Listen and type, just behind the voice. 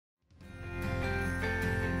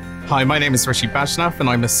Hi, my name is Rishi and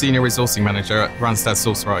I'm a Senior Resourcing Manager at Randstad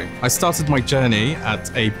Sourceright. I started my journey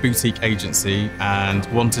at a boutique agency and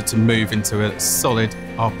wanted to move into a solid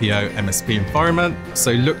RPO MSP environment.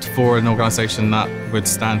 So looked for an organisation that would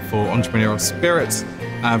stand for entrepreneurial spirit,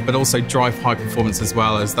 but also drive high performance as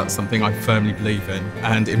well, as that's something I firmly believe in,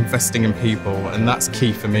 and investing in people, and that's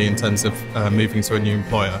key for me in terms of moving to a new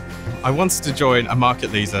employer. I wanted to join a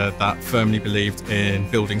market leader that firmly believed in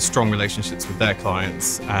building strong relationships with their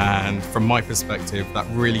clients, and from my perspective that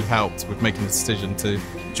really helped with making the decision to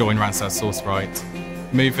join Randstad Sourceright.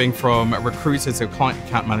 Moving from a recruiter to a client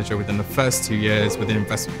account manager within the first 2 years within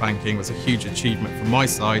investment banking was a huge achievement from my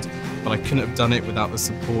side, but I couldn't have done it without the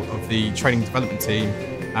support of the training development team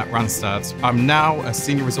at Randstad. I'm now a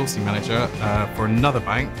Senior Resourcing Manager for another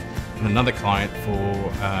bank and another client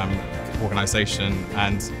for organisation,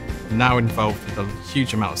 and now involved with a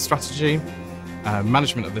huge amount of strategy,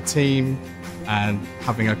 management of the team, and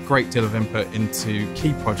having a great deal of input into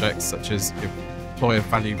key projects such as employer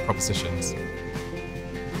value propositions.